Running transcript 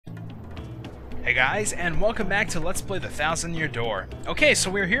Hey guys, and welcome back to Let's Play the Thousand Year Door. Okay,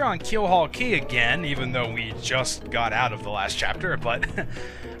 so we're here on Keelhaul Key again, even though we just got out of the last chapter, but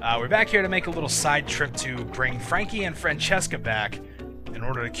we're back here to make a little side trip to bring Frankie and Francesca back in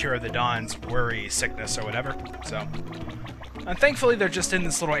order to cure the Don's worry sickness or whatever. So, and thankfully they're just in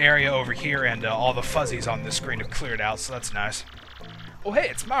this little area over here, and all the fuzzies on the screen have cleared out, so that's nice. Oh hey,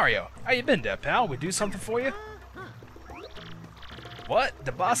 it's Mario. How you been there, pal? We do something for you? What?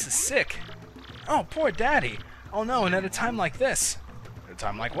 The boss is sick. Oh, poor Daddy. Oh no, and at a time like this. At a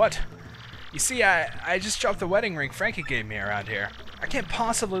time like what? You see, I just dropped the wedding ring Frankie gave me around here. I can't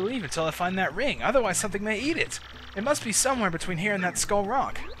possibly leave until I find that ring, otherwise something may eat it. It must be somewhere between here and that Skull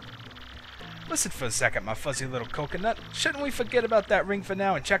Rock. Listen for a second, my fuzzy little coconut. Shouldn't we forget about that ring for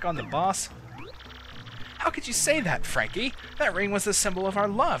now and check on the boss? How could you say that, Frankie? That ring was the symbol of our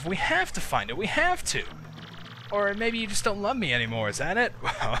love. We have to find it. We have to. Or maybe you just don't love me anymore, is that it?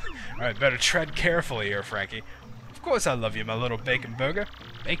 Well, alright, better tread carefully here, Frankie. Of course I love you, my little bacon burger.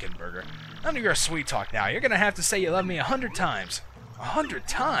 Bacon burger? None of your sweet talk now. You're gonna have to say you love me 100 times. 100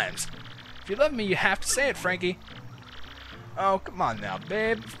 times? If you love me, you have to say it, Frankie. Oh, come on now,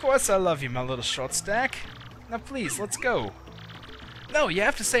 babe. Of course I love you, my little short stack. Now please, let's go. No, you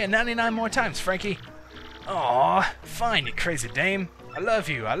have to say it 99 more times, Frankie. Aw, fine, you crazy dame. I love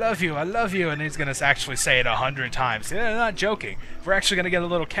you, I love you, I love you, and he's gonna actually say it 100 times. Yeah, not joking. We're actually gonna get a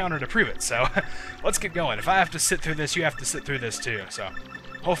little counter to prove it, so let's get going. If I have to sit through this, you have to sit through this too, so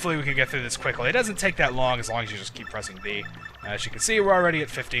hopefully we can get through this quickly. It doesn't take that long as you just keep pressing B. As you can see, we're already at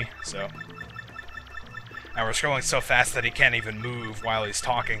 50, so... And we're scrolling so fast that he can't even move while he's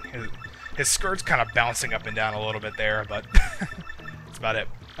talking. His skirt's kind of bouncing up and down a little bit there, but that's about it.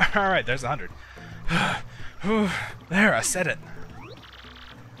 Alright, there's 100. There, I said it.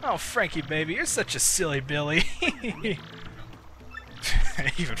 Oh, Frankie, baby, you're such a silly Billy.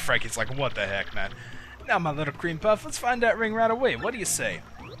 Even Frankie's like, what the heck, man? Now, my little cream puff, let's find that ring right away. What do you say?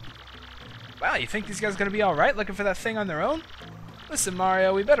 Wow, you think these guys are going to be alright looking for that thing on their own? Listen,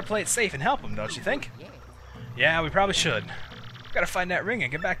 Mario, we better play it safe and help them, don't you think? Yeah, we probably should. Gotta find that ring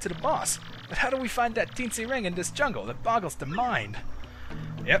and get back to the boss. But how do we find that teensy ring in this jungle? That boggles the mind.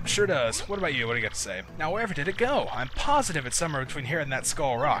 Yep, sure does. What about you? What do you got to say? Now, wherever did it go? I'm positive it's somewhere between here and that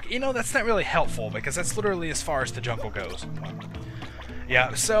Skull Rock. You know, that's not really helpful, because that's literally as far as the jungle goes.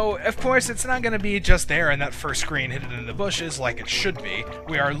 Yeah, so, of course, it's not going to be just there in that first screen hidden in the bushes like it should be.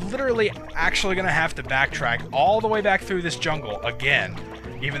 We are literally actually going to have to backtrack all the way back through this jungle again,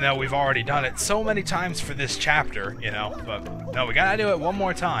 even though we've already done it so many times for this chapter, you know. But, no, we got to do it one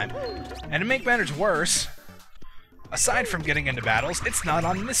more time. And to make matters worse... Aside from getting into battles, it's not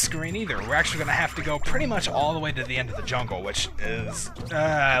on this screen either. We're actually going to have to go pretty much all the way to the end of the jungle, which is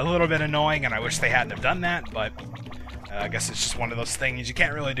a little bit annoying, and I wish they hadn't have done that, but I guess it's just one of those things you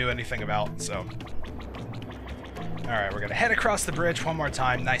can't really do anything about, so... Alright, we're going to head across the bridge one more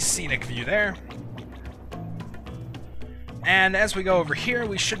time. Nice scenic view there. And as we go over here,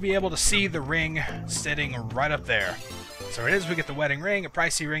 we should be able to see the ring sitting right up there. So it is, we get the wedding ring, a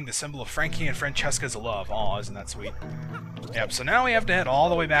pricey ring, the symbol of Frankie and Francesca's love. Aw, isn't that sweet? Yep, so now we have to head all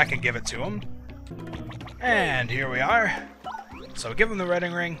the way back and give it to him. And here we are. So give him the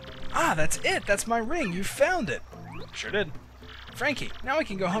wedding ring. Ah, that's it! That's my ring! You found it! Sure did. Frankie, now we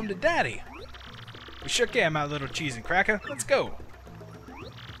can go home to Daddy. We sure can, my little cheese and cracker. Let's go.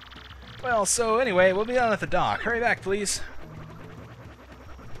 Well, so anyway, we'll be down at the dock. Hurry back, please.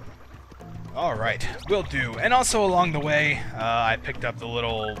 Alright, will do. And also along the way, I picked up the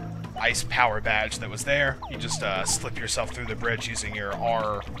little ice power badge that was there. You just slip yourself through the bridge using your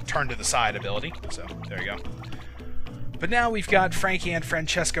R turn to the side ability. So, there you go. But now we've got Frankie and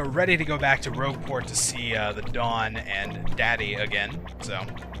Francesca ready to go back to Rogueport to see the Dawn and Daddy again. So,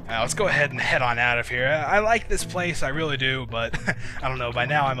 let's go ahead and head on out of here. I like this place, I really do, but I don't know, by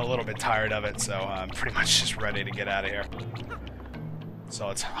now I'm a little bit tired of it, so I'm pretty much just ready to get out of here. So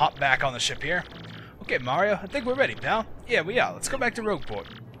let's hop back on the ship here. Okay, Mario, I think we're ready, pal. Yeah, we are. Let's go back to Rogueport.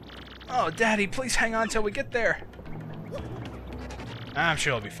 Oh, Daddy, please hang on till we get there. I'm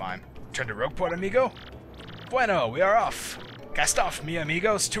sure it'll be fine. Turn to Rogueport, amigo. Bueno, we are off. Cast off, mi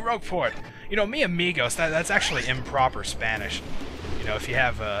amigos, to Rogueport. You know, mi amigos, that's actually improper Spanish. You know, if you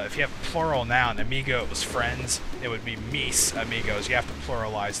have plural noun, amigo, it was friends, it would be mis amigos. You have to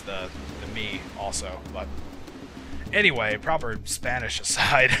pluralize the me also, but... Anyway, proper Spanish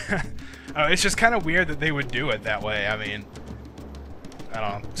aside, it's just kind of weird that they would do it that way. I mean, I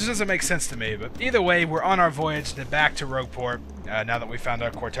don't know. It just doesn't make sense to me. But either way, we're on our voyage back to Rogueport, now that we found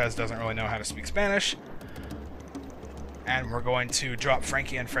out Cortez doesn't really know how to speak Spanish. And we're going to drop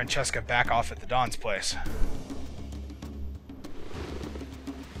Frankie and Francesca back off at the Don's place.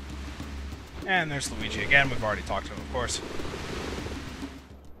 And there's Luigi again. We've already talked to him, of course.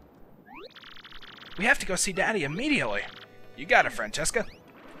 We have to go see Daddy immediately. You got it, Francesca.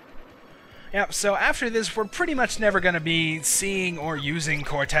 Yep, so after this, we're pretty much never going to be seeing or using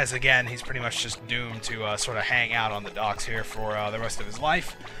Cortez again. He's pretty much just doomed to sort of hang out on the docks here for the rest of his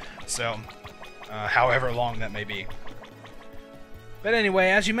life. So, however long that may be. But anyway,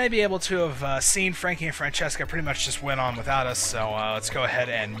 as you may be able to have seen, Frankie and Francesca pretty much just went on without us, so let's go ahead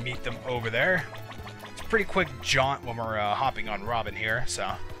and meet them over there. It's a pretty quick jaunt when we're hopping on Robin here,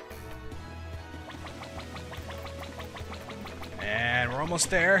 so... And we're almost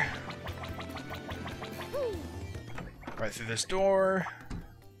there. Right through this door.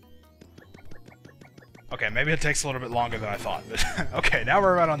 Okay, maybe it takes a little bit longer than I thought, but okay, now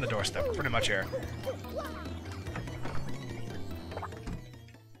we're right on the doorstep. We're pretty much here.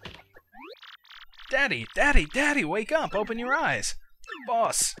 Daddy, Daddy, Daddy, wake up! Open your eyes!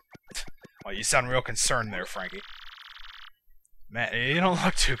 Boss! Oh, you sound real concerned there, Frankie. Man, you don't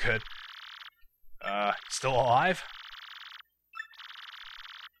look too good. Still alive?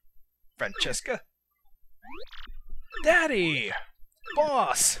 Francesca? Daddy!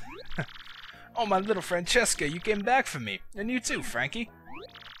 Boss! Oh, my little Francesca, you came back for me. And you too, Frankie.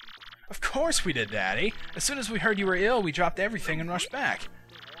 Of course we did, Daddy. As soon as we heard you were ill, we dropped everything and rushed back.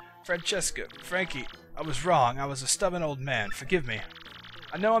 Francesca, Frankie, I was wrong. I was a stubborn old man. Forgive me.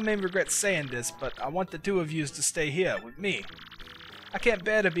 I know I may regret saying this, but I want the two of yous to stay here with me. I can't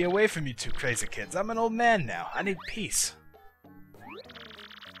bear to be away from you two crazy kids. I'm an old man now. I need peace.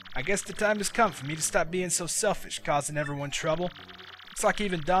 I guess the time has come for me to stop being so selfish, causing everyone trouble. Looks like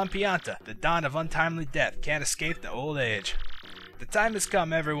even Don Pianta, the Don of untimely death, can't escape the old age. The time has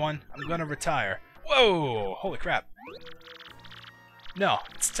come, everyone. I'm gonna retire. Whoa! Holy crap. No,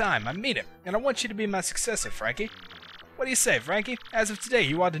 it's time. I mean it. And I want you to be my successor, Frankie. What do you say, Frankie? As of today,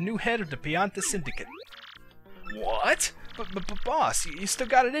 you are the new head of the Pianta Syndicate. What? But boss, you still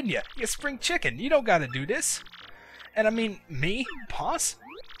got it in you. You're spring chicken. You don't gotta do this. And I mean, me? Boss?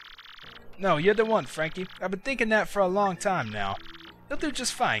 No, you're the one, Frankie. I've been thinking that for a long time now. You'll do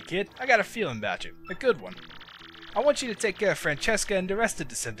just fine, kid. I got a feeling about you. A good one. I want you to take care of Francesca and the rest of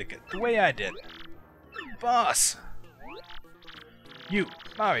the syndicate, the way I did. Boss! You,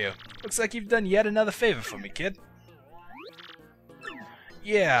 Mario. Looks like you've done yet another favor for me, kid.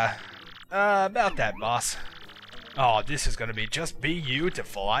 Yeah, about that, boss. Oh, this is gonna be just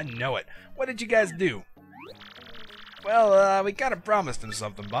beautiful. I know it. What did you guys do? Well, we kinda promised him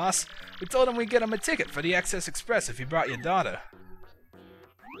something, boss. We told him we'd get him a ticket for the Access Express if he brought your daughter.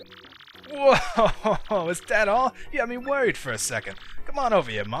 Whoa, is that all? You got me worried for a second. Come on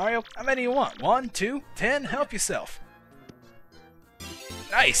over here, Mario. How many you want? 1, 2, 10? Help yourself.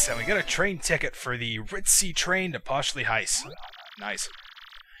 Nice, and we got a train ticket for the ritzy train to Poshley Heights. Nice.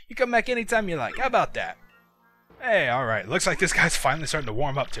 You come back anytime you like. How about that? Hey, alright. Looks like this guy's finally starting to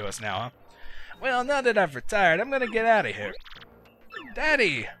warm up to us now, huh? Well, now that I've retired, I'm gonna get out of here.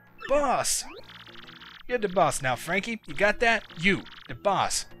 Daddy! Boss! You're the boss now, Frankie. You got that? You, the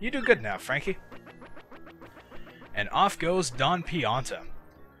boss. You do good now, Frankie. And off goes Don Pianta.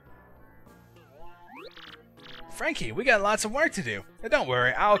 Frankie, we got lots of work to do. Now don't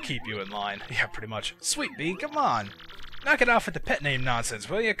worry, I'll keep you in line. Yeah, pretty much. Sweet Bee, come on. Knock it off with the pet name nonsense,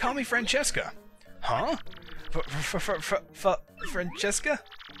 will you? Call me Francesca. Huh? Francesca?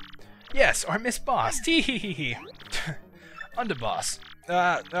 Yes, or Miss Boss. Tee-hee-hee-hee. Underboss.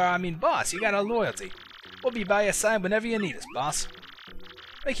 I mean boss, you got our loyalty. We'll be by your side whenever you need us, boss.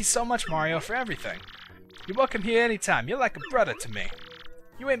 Thank you so much, Mario, for everything. You're welcome here anytime. You're like a brother to me.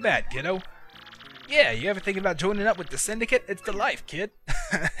 You ain't bad, kiddo. Yeah, you ever think about joining up with the Syndicate? It's the life, kid.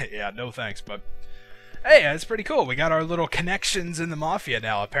 Yeah, no thanks, but... Hey, that's pretty cool. We got our little connections in the Mafia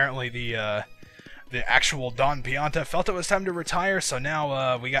now. Apparently the actual Don Pianta felt it was time to retire, so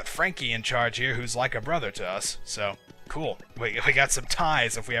now we got Frankie in charge here, who's like a brother to us. So, cool. We got some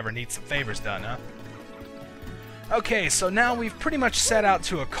ties if we ever need some favors done, huh? Okay, so now we've pretty much set out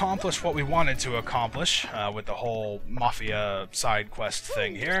to accomplish what we wanted to accomplish with the whole Mafia side quest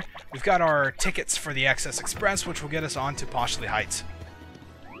thing here. We've got our tickets for the Access Express, which will get us on to Poshley Heights.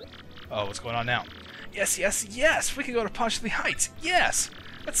 Oh, what's going on now? Yes, yes, yes! We can go to Poshley Heights! Yes!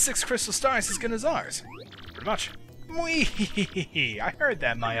 That's 6 crystal stars as good as ours. Pretty much. Whee! I heard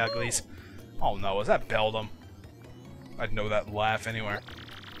that, my uglies. Oh no, was that Beldum? I'd know that laugh anywhere.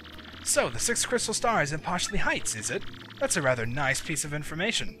 So, the 6 crystal stars in Poshley Heights, is it? That's a rather nice piece of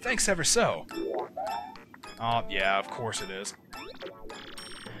information. Thanks ever so. Oh, yeah, of course it is.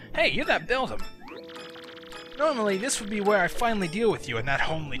 Hey, you're that Beldum. Normally, this would be where I finally deal with you and that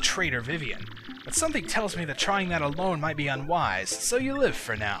homely traitor Vivian. But something tells me that trying that alone might be unwise, so you live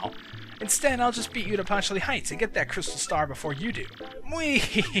for now. Instead, I'll just beat you to Poshley Heights and get that crystal star before you do. Whee!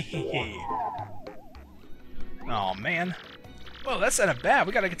 Oh man. Well, that's not bad.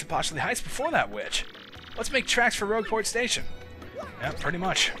 We gotta get to Poshley Heights before that witch. Let's make tracks for Rogueport Station. Yeah, pretty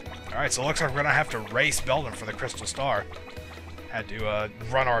much. Alright, so it looks like we're gonna have to race Belden for the crystal star. Had to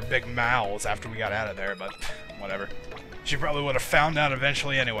run our big mouths after we got out of there, but whatever. She probably would have found out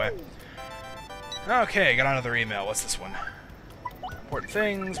eventually anyway. Okay, got another email. What's this one? Important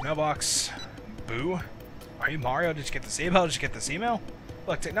things, mailbox. Boo. Are you Mario? Did you get this email? Did you get this email?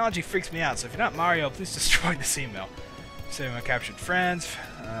 Look, technology freaks me out, so if you're not Mario, please destroy this email. Saving my captured friends.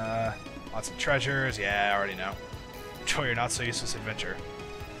 Lots of treasures. Yeah, I already know. Enjoy your not-so-useless adventure.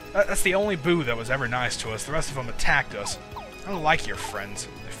 That's the only Boo that was ever nice to us. The rest of them attacked us. I don't like your friends.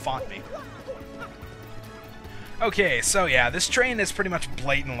 They fought me. Okay, so yeah, this train is pretty much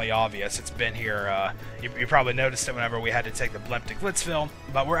blatantly obvious. It's been here, you probably noticed it whenever we had to take the blimp to Glitzville,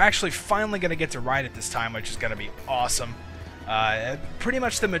 but we're actually finally going to get to ride it this time, which is going to be awesome. Pretty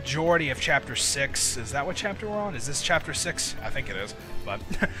much the majority of Chapter 6, is that what chapter we're on? Is this Chapter 6? I think it is, but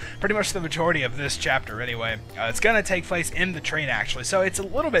pretty much the majority of this chapter anyway. It's going to take place in the train actually, so it's a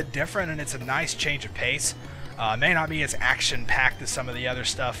little bit different and it's a nice change of pace. May not be as action-packed as some of the other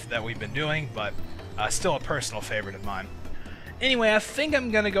stuff that we've been doing, but still a personal favorite of mine. Anyway, I think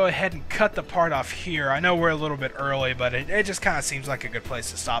I'm going to go ahead and cut the part off here. I know we're a little bit early, but it just kind of seems like a good place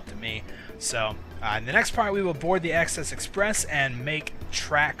to stop to me. So, in the next part, we will board the Access Express and make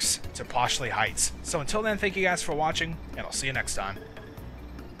tracks to Poshley Heights. So until then, thank you guys for watching, and I'll see you next time.